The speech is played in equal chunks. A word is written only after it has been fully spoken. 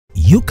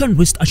You can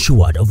rest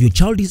assured of your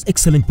child's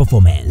excellent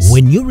performance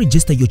when you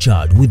register your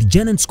child with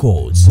Janan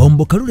Schools,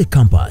 Bombo Kalule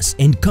Campus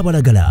and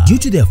Kabalagala. Due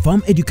to their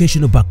firm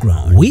educational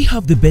background, we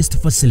have the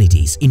best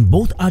facilities in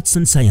both arts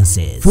and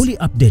sciences, fully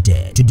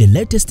updated to the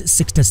latest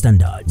sector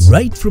standards,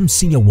 right from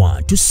Senior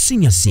 1 to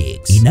Senior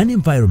 6, in an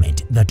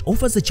environment that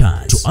offers a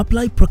chance to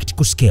apply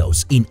practical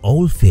skills in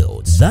all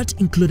fields. That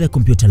include a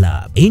computer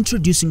lab,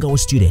 introducing our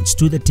students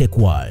to the tech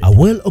world, a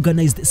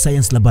well-organized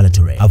science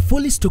laboratory, a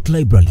fully stocked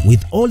library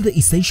with all the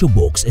essential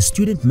books a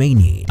student may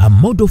need, a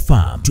model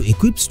farm to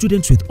equip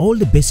students with all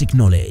the basic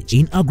knowledge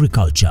in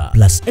agriculture,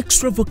 plus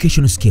extra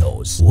vocational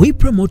skills. We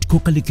promote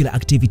co-curricular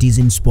activities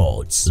in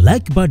sports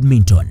like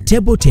badminton,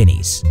 table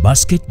tennis,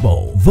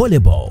 basketball,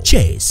 volleyball,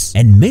 chess,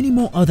 and many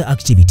more other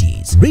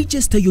activities.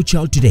 Register your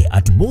child today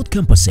at both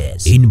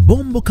campuses in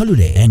Bombo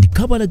Kalule and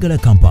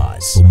Kabalagala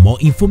campus. For more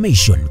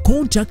information,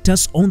 contact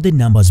us on the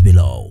numbers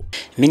below.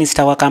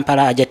 Minisita wa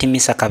Kampala hajati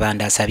Minsa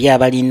Kabanda asabye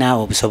abalina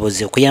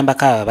obusobozi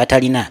okuyambako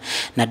abatalina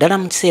naddala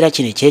mu kiseera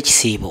kino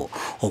eky'ekisiibo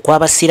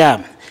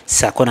okw'abasiraamu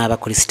ssaako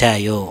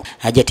n'abakristaayo.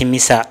 Hajati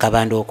Minsa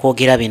Kabanda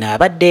okwogera bino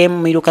abadde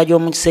mu miruka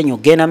gy'omu kisenyi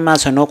okugenda mu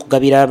maaso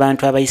n'okugabira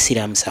abantu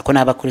abayisiraamu ssaako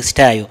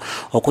n'abakristaayo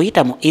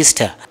okuyita mu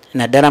Easter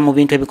naddala mu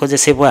bintu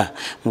ebikozesebwa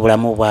mu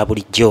bulamu bwa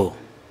bulijjo.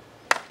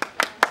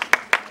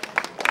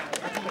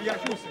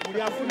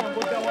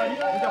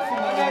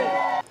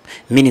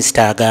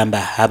 Minisita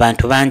agamba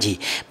abantu bangi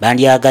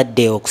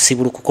bandyagadde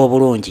okusibulukuka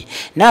obulungi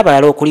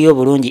n'abalala okuliyo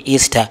obulungi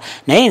Easter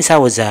naye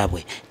ensawo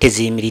zaabwe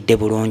teziyimiridde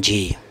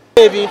bulungi.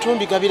 Ebintu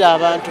mbigabira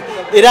abantu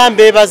era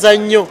mbeebaza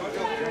nnyo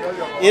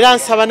era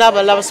nsaba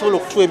n'abalala basobola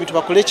okutuwa ebintu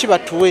bakole ki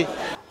batuwe.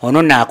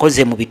 Ono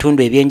naakoze mu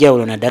bitundu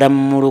ebyenjawulo naddala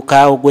mu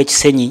muluka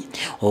ogw'ekisenyi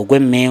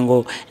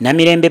ogw'emmengo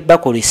Namirembe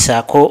Bakuli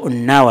ssaako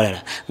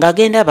n'awalala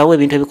ng'agenda abawa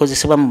ebintu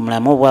ebikozesebwa mu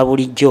mulamu obwa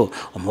bulijjo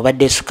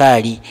omubadde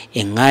sukaali,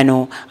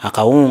 eŋŋano,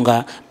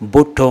 akawunga,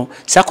 butto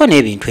ssaako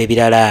n'ebintu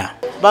ebirala.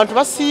 Bantu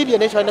basiibye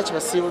naye tebalina kye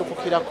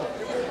basiibulukukirako,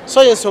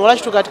 so y'ensonga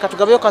lwaki tugaa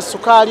katugabeyo ka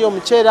sukaali,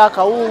 omuceere,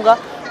 akawunga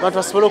abantu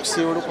basobole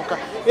okusiibulukuka.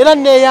 Era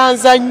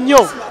neeyanza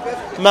nnyo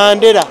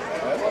Mandela,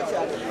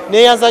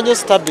 neeyanza nnyo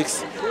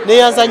Starbucks,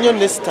 neeyanza nnyo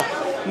Nesta,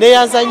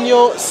 neeyanza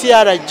nnyo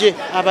CRJ,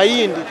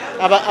 abayindi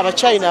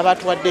abachina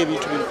abatuwadde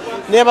ebintu bino,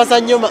 neebaza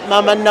nnyo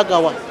Mama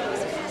Nagawa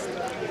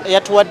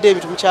eyatuwadde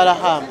ebintu mukyala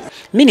Hamu.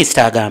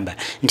 Minisita agamba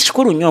nti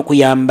kikulu nnyo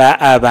okuyamba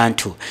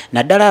abantu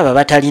naddala abo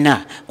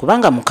batalina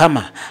kubanga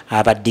Mukama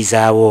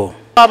abaddizaawo.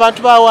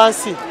 Abantu ba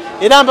wansi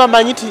era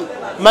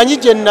manyi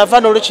gye nnava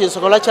n'olwekyo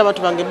ensonga lwaki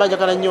abantu bange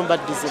mbanjagala nnyo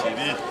mbaddize.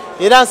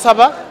 Era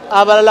nsaba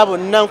abalala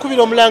bonna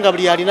nkubira omulanga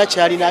buli alina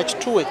kyalina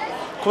akituwe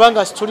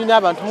kubanga situlina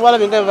abantu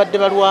muwalabe nga babadde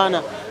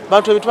balwana.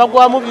 Bantu ebintu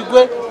bagwamu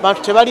bigwe,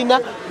 bantu tebalina,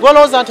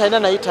 gwolowooza nti alina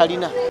naye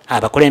talina.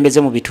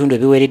 Abakulembeze mu bitundu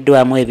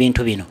ebiweereddwamu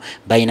ebintu bino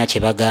balina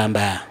kye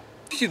bagamba.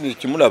 Kino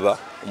kimulaba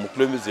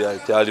omukulembeze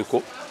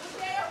yakyaliko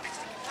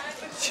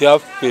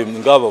kyaffe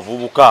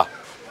ng'abavubuka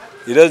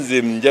era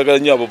nze njagala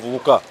nnyo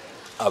abavubuka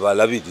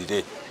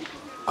abalabirire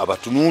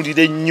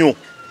abatunuulire nnyo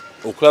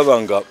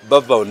okulaba nga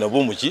bava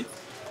nabo muki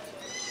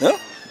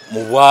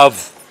mu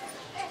bwavu.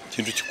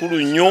 Kintu kikulu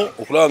nnyo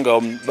okulaba nga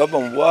bava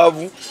mu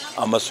bwavu,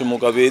 amasomo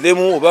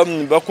gabeeremu oba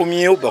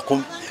bakomyeyo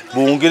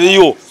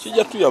bongereyo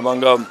kijja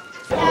tuyambanga.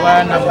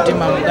 Wana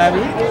mutima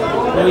mugabi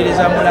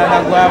oyiriza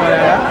mulala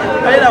gw'abalala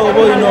era oba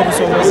olina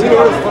obusobozi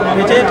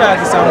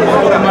ekyetaagisa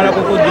omuntu okumala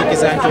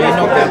kukujjukiza nti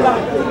olina okugamba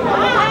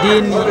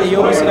ddiini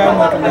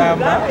ey'obusiraamu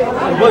otugamba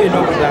oba olina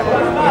okugamba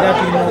era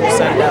tulina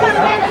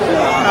okusaddaaka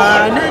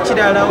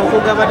n'ekirala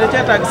okugaba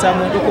tekyetaagisa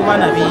muntu kuba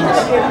na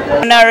bingi.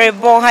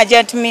 Honorable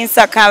Hajati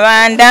Minsa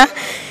Kabanda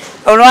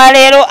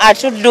olwaleero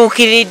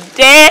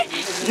atudduukiridde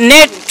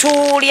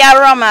n'ettu lya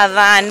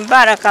Ramadhan.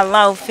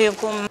 Barakallahu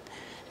fikum.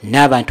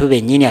 N'abantu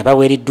bennyini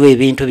abaweereddwa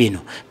ebintu bino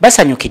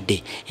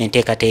basanyukidde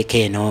enteekateeka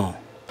eno.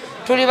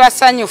 Tuli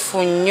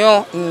basanyufu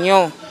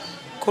nnyo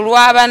ku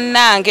lwa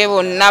bannange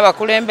bonna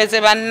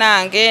abakulembeze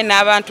bannange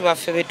n'abantu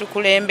baffe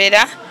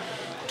betukulembera.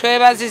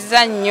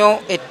 Twebazizza nnyo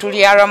ettu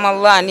lya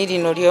Ramadhan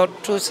lino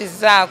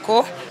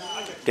lyotuusizzaako.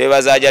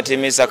 Twebaza Hajati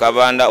Minsa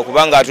Kabanda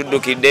okubanga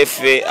atuddukidde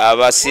ffe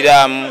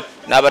abasiraamu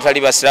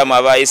n'abatali basiraamu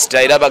aba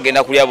Easter era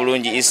bagenda kulya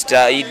bulungi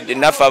Easter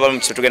naffe abamu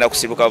tugenda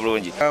kusibuka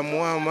bulungi.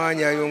 Amuwe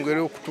amaanyi ayongere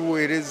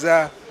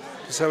okutuweereza,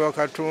 tusaba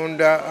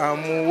Katonda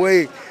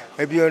amuwe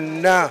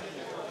byonna,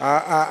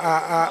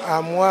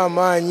 amuwe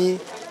amaanyi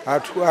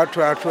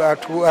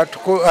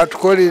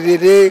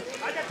atukolerere,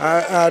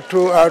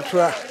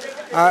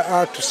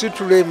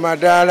 atusitule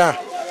madaala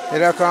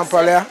era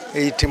Kampala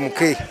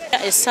eyitimuke.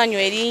 Essanyu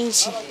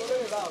eringi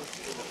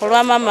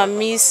olwa Mama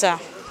Minsa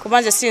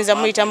kubanze sinza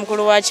muyita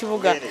mukulu wa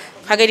kibuga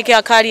kagerike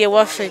akali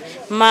ewaffe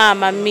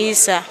Mama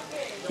Minsa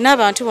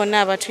n'abantu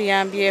bonna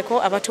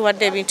abatuyambyeko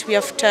abatuwadde ebintu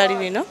bya futali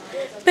bino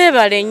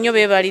beebale nnyo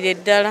beebalire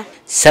ddala.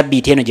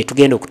 Sabbiiti eno gye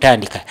tugenda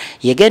okutandika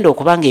yegenda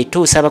okubanga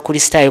etuusa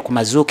abakristaayo ku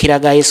mazuukira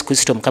ga Yesu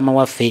Kristo Mukama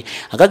waffe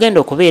agagenda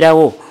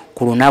okubeerawo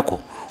ku lunaku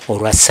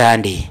olwa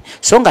Sunday.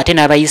 So ng'ate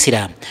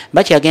n'Abayisiraamu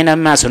bakyagenda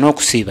mu maaso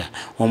n'okusiiba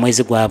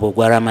omwezi gwabwe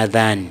ogwa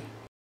Ramadhan.